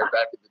dyed his hair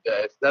back in the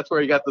day. That's where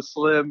he got the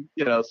Slim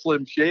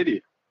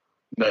Shady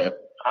name.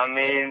 I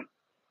mean,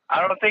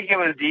 I don't think it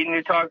was Deaton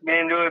who talked me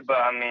into it, but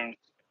I mean,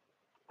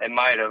 it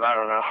might have. I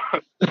don't know.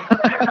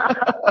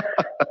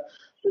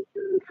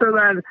 So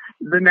then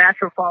the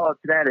natural follow-up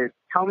to that is,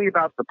 tell me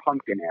about the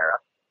pumpkin era.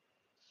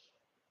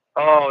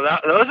 Oh,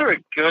 those were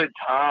good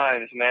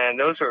times, man.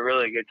 Those were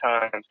really good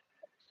times.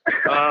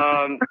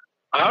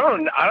 I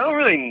don't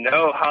really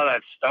know how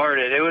that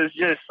started. It was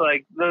just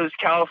like those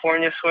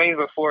California swings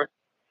before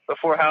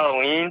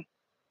Halloween.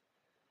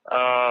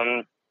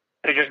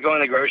 They just go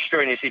in the grocery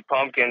store and you see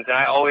pumpkins, and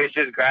I always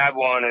just grab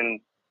one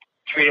and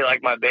treat it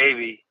like my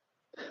baby.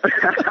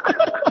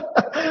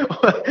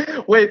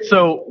 Wait,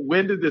 so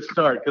when did this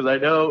start? Because I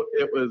know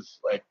it was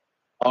like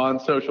on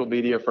social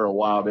media for a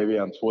while, maybe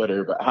on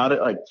Twitter, but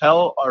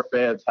tell our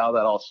fans how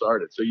that all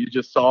started. So you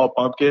just saw a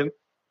pumpkin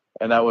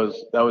and that was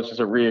just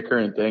a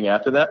reoccurring thing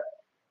after that?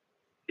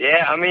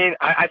 Yeah, I mean,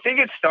 I think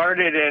it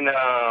started in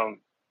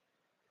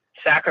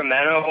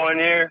Sacramento one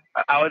year.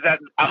 I was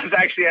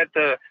actually at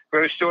the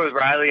grocery store with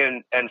Riley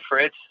and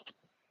Fritz,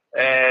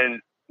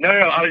 and no,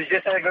 I was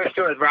just at the grocery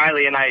store with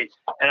Riley, and I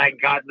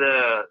got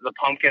the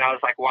pumpkin. I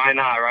was like, why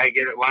not, right?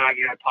 Why not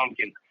get a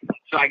pumpkin?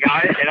 So I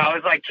got it, and I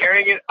was like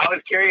carrying it. I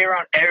was carrying it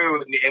around everywhere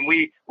with me, and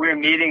we were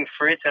meeting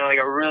Fritz at like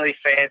a really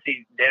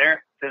fancy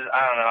dinner. Cause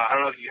I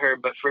don't know if you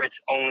heard, but Fritz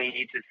only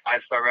eats at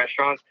 5-star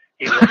restaurants.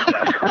 He loves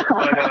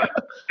that.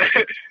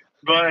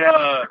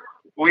 but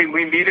we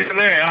meet him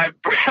there, and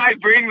I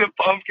bring the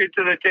pumpkin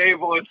to the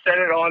table and set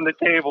it on the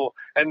table,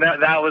 and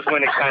that was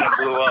when it kind of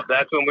blew up.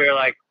 That's when we were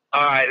like,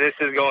 all right, this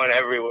is going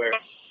everywhere.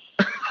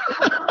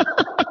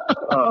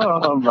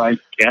 Oh my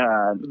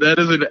God. That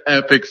is an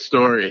epic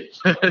story.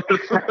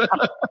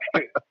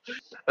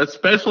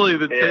 Especially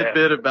the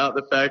tidbit about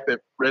the fact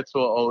that Fritz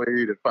will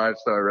only eat at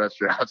 5-star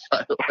restaurants,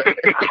 by the way.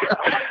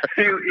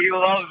 he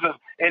loves them.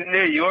 In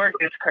New York,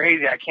 it's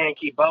crazy. I can't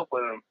keep up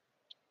with him.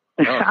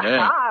 Oh,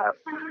 man.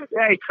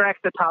 Yeah, he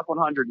cracked the top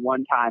 100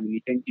 one time, and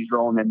he thinks he's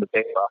rolling in the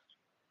big bucks.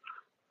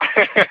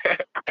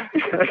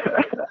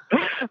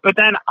 But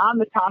then on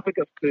the topic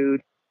of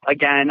food,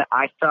 again,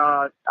 I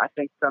saw, I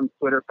think, some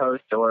Twitter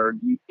post or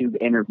YouTube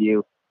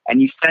interview,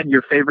 and you said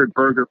your favorite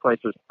burger place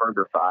was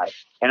BurgerFi,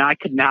 and I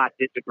could not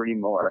disagree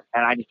more.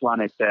 And I just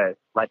wanted to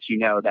let you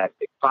know that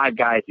Five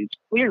Guys is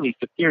clearly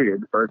superior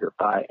to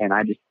BurgerFi, and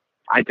I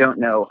don't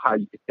know how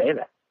you could say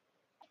that.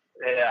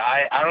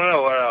 Yeah, I don't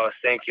know what I was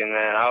thinking,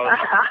 man. I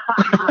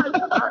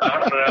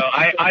don't know.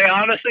 I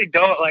honestly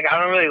don't I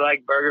don't really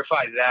like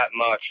BurgerFi that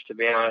much, to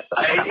be honest.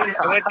 I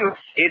went through a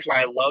stage where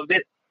I loved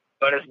it,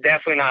 but it's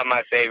definitely not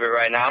my favorite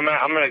right now. I'm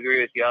gonna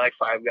agree with you. I like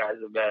Five Guys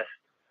the best.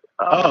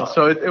 Oh,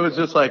 so it was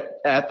just like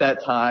at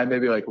that time,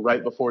 maybe like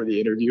right before the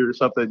interview or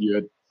something, you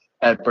had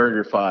at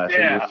BurgerFi, so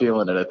Yeah. you're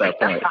feeling it at that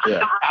point.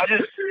 Yeah.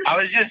 I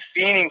was just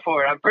fiending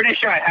for it. I'm pretty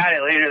sure I had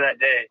it later that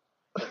day.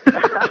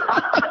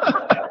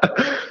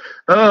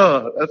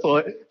 Oh, that's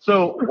all.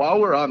 So while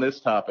we're on this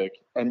topic,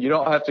 and you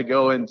don't have to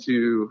go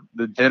into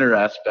the dinner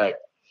aspect,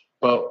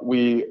 but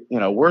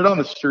word on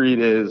the street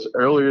is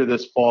earlier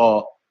this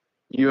fall,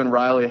 you and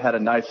Riley had a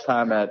nice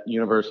time at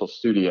Universal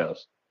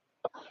Studios.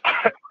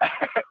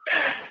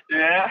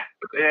 Yeah,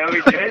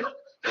 we did.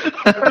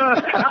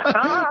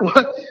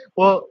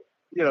 Well,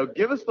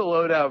 give us the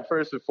lowdown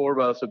first and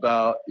foremost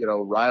about,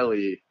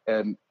 Riley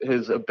and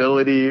his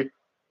ability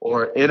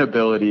or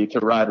inability to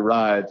ride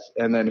rides,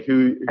 and then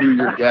who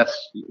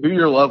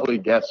your lovely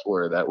guests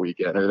were that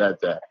weekend or that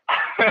day.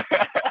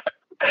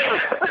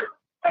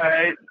 All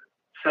right.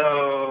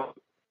 So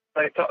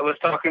I was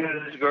talking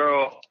to this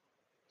girl,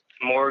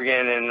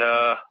 Morgan, and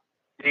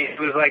it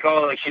was like,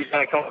 she's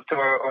gonna come up to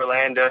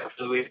Orlando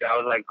for the week. I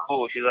was like,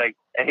 cool. She's like,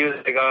 and he was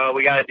like, oh,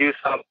 we gotta do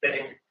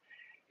something.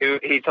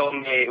 He told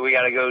me we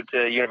gotta go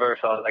to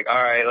Universal. I was like,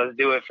 all right, let's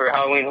do it for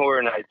Halloween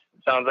Horror Nights.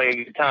 Sounds like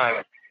a good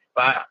time.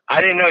 But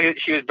I didn't know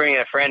she was bringing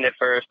a friend at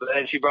first, but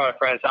then she brought a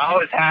friend, so I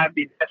was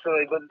happy,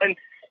 definitely. But then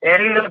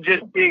it ended up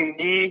just being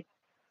me,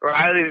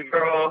 Riley's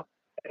girl,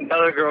 and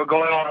another girl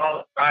going on all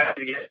the rides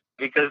together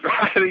because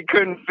Riley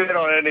couldn't fit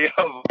on any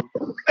of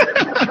them.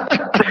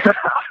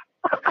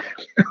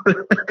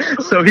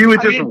 So he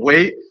would just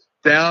wait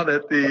down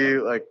at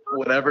the,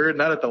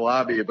 not at the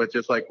lobby, but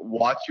just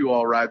watch you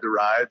all ride the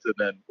rides and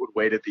then would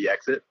wait at the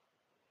exit.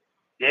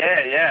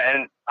 Yeah,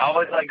 and I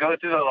would go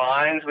through the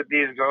lines with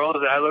these girls,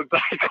 and I looked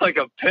like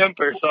a pimp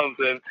or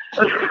something.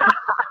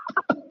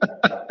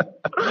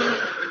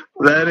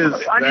 That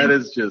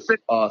is just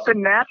awesome. The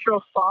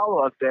natural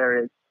follow up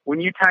there is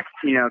when you text,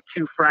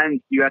 two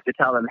friends, you have to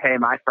tell them, hey,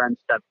 my friend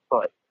stepped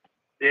foot.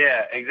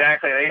 Yeah,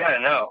 exactly. They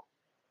gotta know.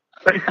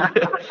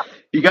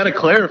 You got to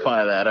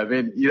clarify that. I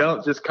mean, you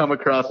don't just come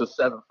across a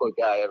 7-foot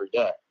guy every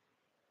day.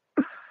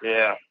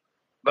 Yeah.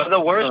 But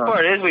the worst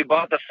part is we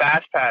bought the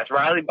Fast Pass.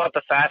 Riley bought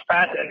the Fast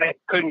Pass, and they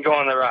couldn't go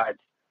on the rides.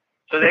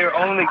 So they were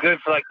only good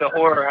for, the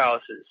horror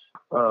houses.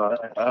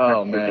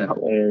 Oh man.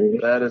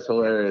 That is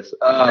hilarious.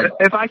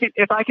 If I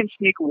can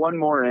sneak one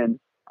more in.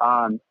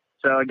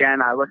 So,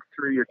 again, I looked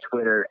through your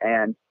Twitter,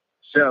 and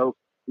so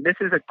this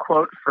is a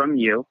quote from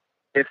you.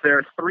 If there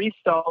are 3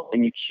 stalls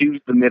and you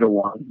choose the middle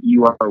one,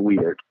 you are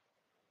weird.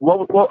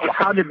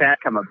 How did that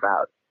come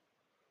about?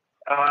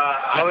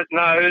 It was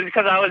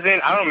because I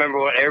don't remember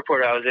what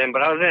airport I was in,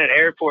 but I was in an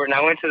airport and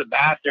I went to the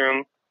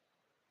bathroom,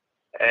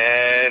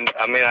 and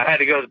I had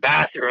to go to the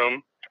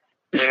bathroom,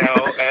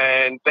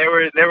 and there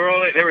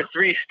were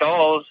 3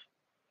 stalls,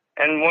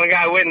 and one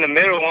guy went in the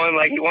middle one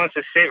like he wants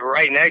to sit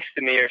right next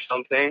to me or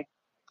something.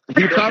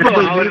 He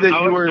probably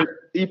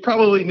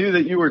knew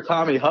that you were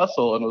Tommy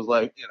Hustle and was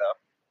like,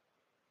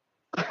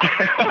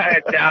 I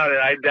doubt it.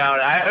 I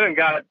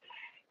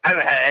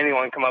haven't had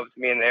anyone come up to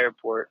me in the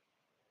airport.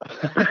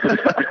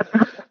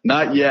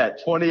 Not yet.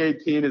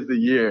 2018 is the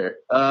year.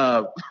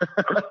 By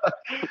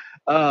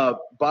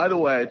the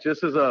way,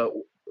 just as a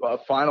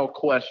final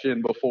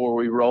question before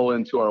we roll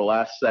into our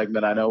last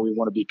segment, I know we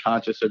want to be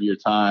conscious of your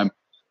time.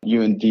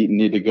 You and Deaton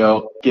need to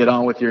go get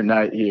on with your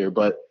night here.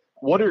 But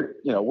what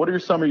are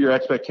some of your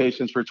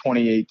expectations for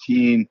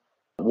 2018?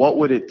 What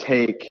would it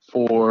take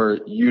for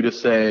you to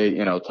say,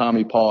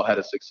 Tommy Paul had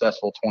a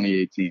successful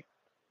 2018?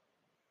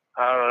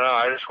 I don't know.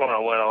 I just want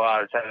to win a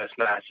lot of tennis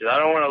matches. I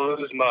don't want to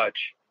lose much.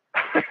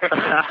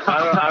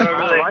 I don't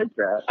really I like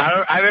that.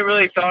 I haven't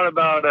really thought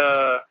about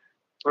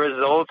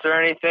results or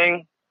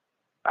anything.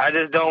 I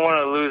just don't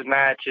want to lose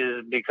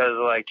matches because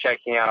of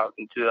checking out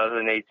in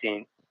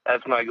 2018.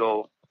 That's my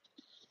goal.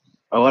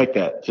 I like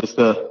that. Just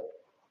the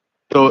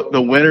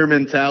winner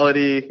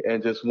mentality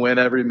and just win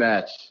every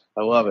match.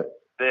 I love it.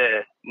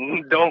 Yeah.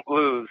 Don't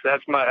lose.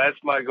 That's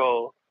my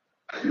goal.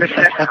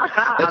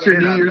 That's your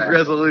New Year's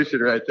resolution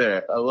right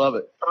there. I love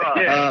it.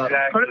 Yeah,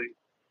 exactly.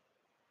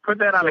 Put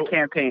that on a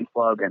campaign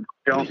slogan.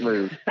 Don't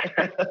lose.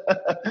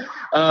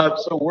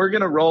 So we're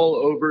going to roll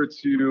over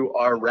to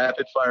our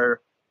rapid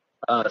fire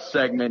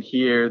segment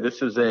here.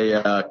 This is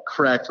a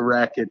Cracked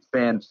Racket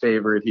fan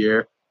favorite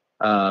here.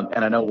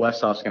 And I know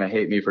Westhoff's going to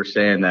hate me for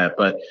saying that,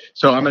 but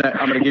so I'm going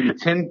to give you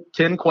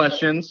 10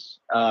 questions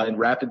in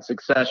rapid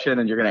succession,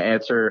 and you're going to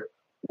answer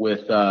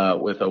with a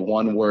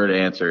 1-word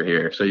answer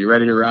here. So you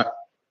ready to rock?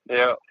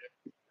 Yeah.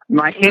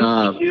 My hint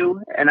to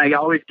you, and I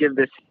always give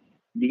this,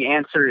 the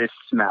answer is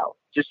smell.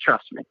 Just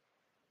trust me.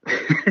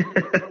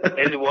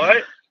 Is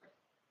what?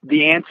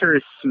 The answer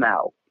is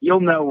smell.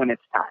 You'll know when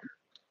it's time.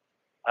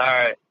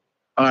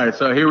 All right.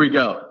 So here we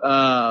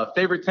go.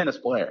 Favorite tennis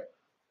player?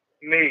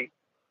 Me.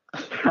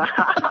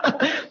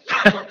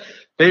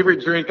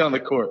 Favorite drink on the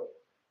court?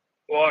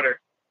 Water.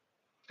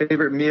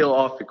 Favorite meal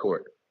off the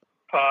court?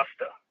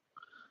 Pasta.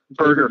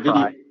 Burger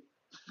fry.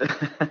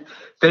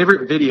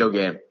 Favorite video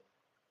game?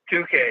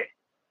 2K.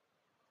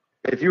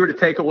 If you were to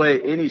take away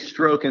any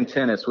stroke in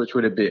tennis, which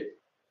would it be?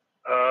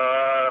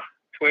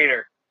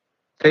 Tweener.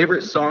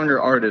 Favorite song or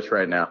artist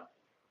right now?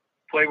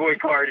 Playboy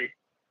Cardi.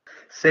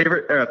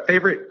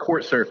 Favorite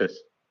court surface?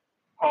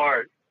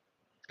 Hard.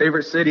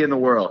 Favorite city in the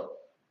world?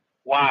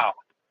 Wow.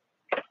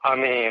 I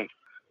mean,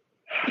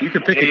 you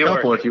can pick New a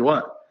couple York. if you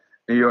want.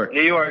 New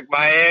York,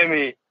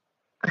 Miami,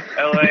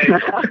 LA,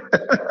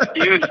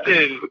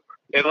 Houston,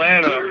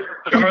 Atlanta.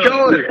 Keep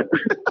going.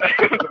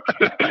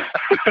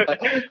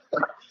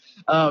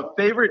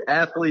 Favorite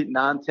athlete,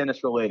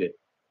 non-tennis related?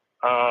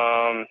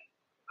 I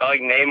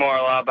like Neymar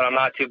a lot, but I'm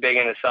not too big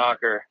into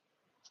soccer.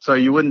 So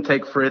you wouldn't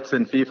take Fritz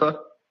in FIFA?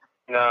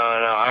 No,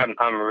 I'm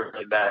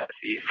really bad at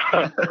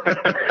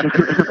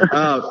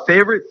FIFA.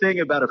 Favorite thing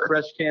about a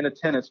fresh can of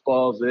tennis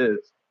balls is?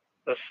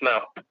 The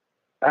smell.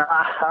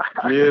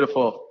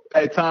 Beautiful.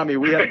 Hey, Tommy,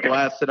 we had a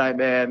blast tonight,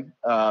 man.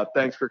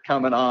 Thanks for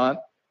coming on.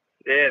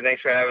 Yeah,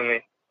 thanks for having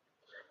me.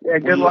 Yeah,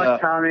 good luck,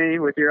 Tommy,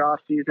 with your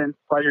off season.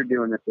 Pleasure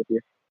doing this with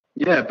you.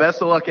 Yeah,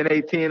 best of luck in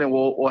 18, and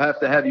we'll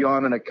have to have you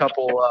on in a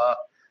couple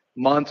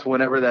months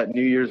whenever that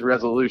New Year's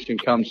resolution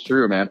comes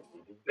true, man.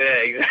 Yeah,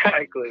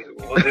 exactly.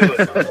 We'll do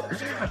it.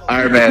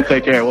 All right, man.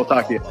 Take care. We'll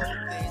talk to you.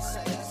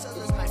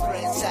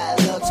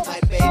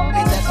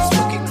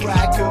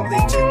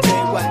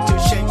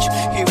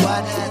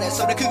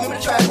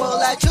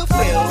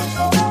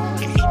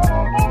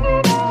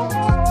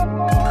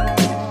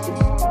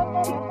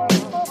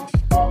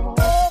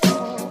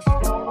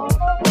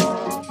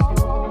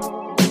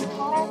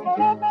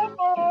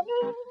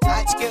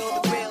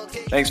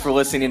 Thanks for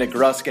listening to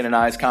Gruskin and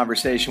I's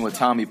conversation with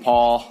Tommy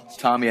Paul.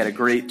 Tommy had a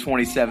great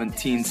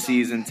 2017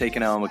 season,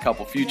 taking home a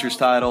couple Futures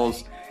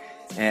titles,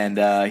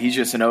 and he's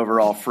just an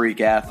overall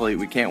freak athlete.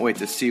 We can't wait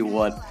to see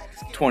what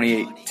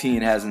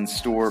 2018 has in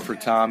store for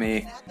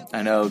Tommy.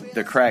 I know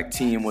the crack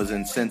team was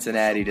in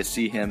Cincinnati to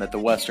see him at the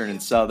Western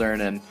and Southern,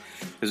 and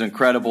it was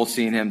incredible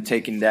seeing him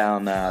taking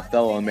down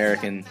fellow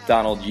American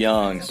Donald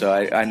Young. So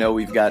I know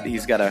he's got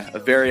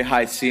a very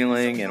high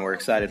ceiling, and we're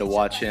excited to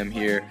watch him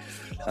here.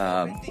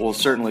 We'll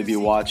certainly be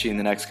watching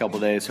the next couple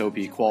days. Hope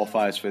he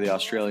qualifies for the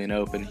Australian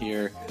Open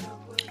here.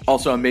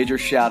 Also, a major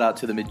shout out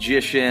to the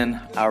magician,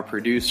 our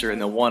producer,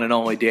 and the one and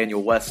only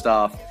Daniel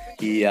Westhoff.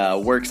 He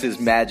works his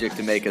magic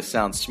to make us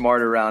sound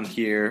smart around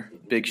here.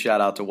 Big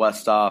shout out to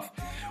Westhoff.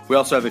 We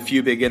also have a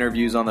few big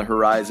interviews on the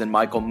horizon.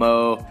 Michael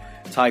Moe,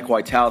 Ty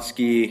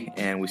Kwiatkowski,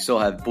 and we still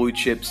have Blue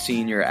Chip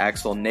senior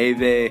Axel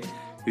Neve,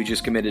 who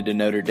just committed to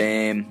Notre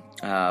Dame,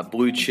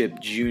 Blue Chip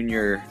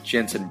junior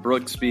Jensen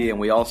Brooksby, and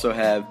we also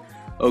have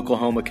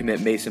Oklahoma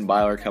commit Mason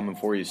Byler coming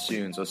for you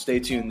soon. So stay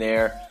tuned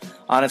there.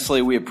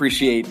 Honestly, we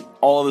appreciate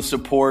all the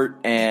support,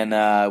 and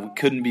we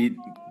couldn't be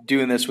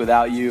doing this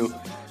without you.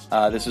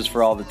 This is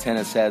for all the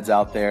tennis heads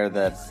out there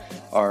that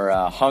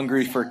are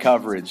hungry for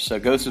coverage. So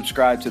go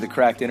subscribe to the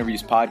Cracked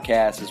Interviews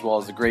podcast as well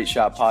as the Great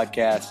Shot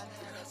podcast.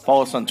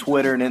 Follow us on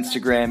Twitter and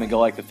Instagram, and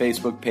go like the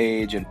Facebook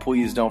page. And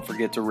please don't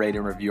forget to rate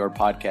and review our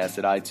podcast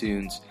at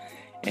iTunes.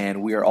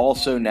 And we are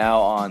also now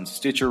on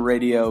Stitcher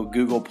Radio,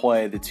 Google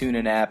Play, the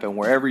TuneIn app, and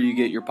wherever you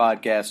get your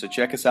podcasts. So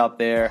check us out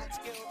there.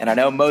 And I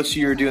know most of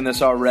you are doing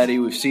this already.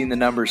 We've seen the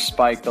numbers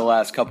spike the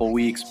last couple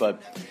weeks,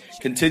 but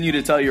continue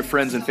to tell your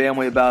friends and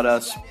family about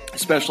us,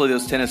 especially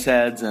those tennis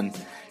heads and,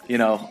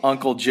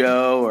 Uncle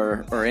Joe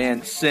or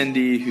Aunt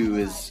Cindy, who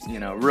is,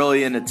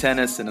 really into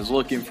tennis and is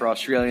looking for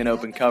Australian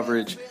Open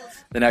coverage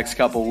the next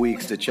couple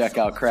weeks, to check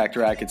out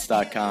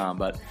crackedrackets.com.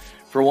 But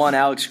for one,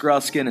 Alex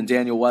Gruskin and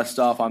Daniel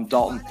Westhoff, I'm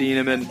Dalton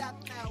Thieneman,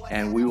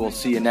 and we will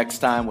see you next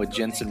time with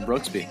Jensen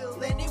Brooksby.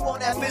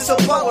 Anyone have been so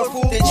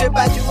powerful that you're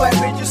about to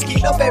wear you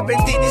skin up,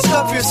 everything is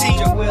confusing.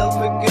 You will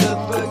be good,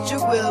 but you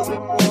will be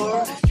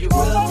more. You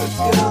will be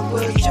good,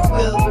 but you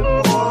will be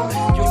more.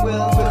 You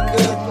will be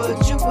good, but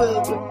you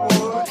will be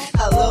more.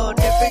 I learn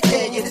every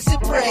day, it is a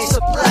praise,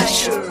 a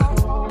pleasure.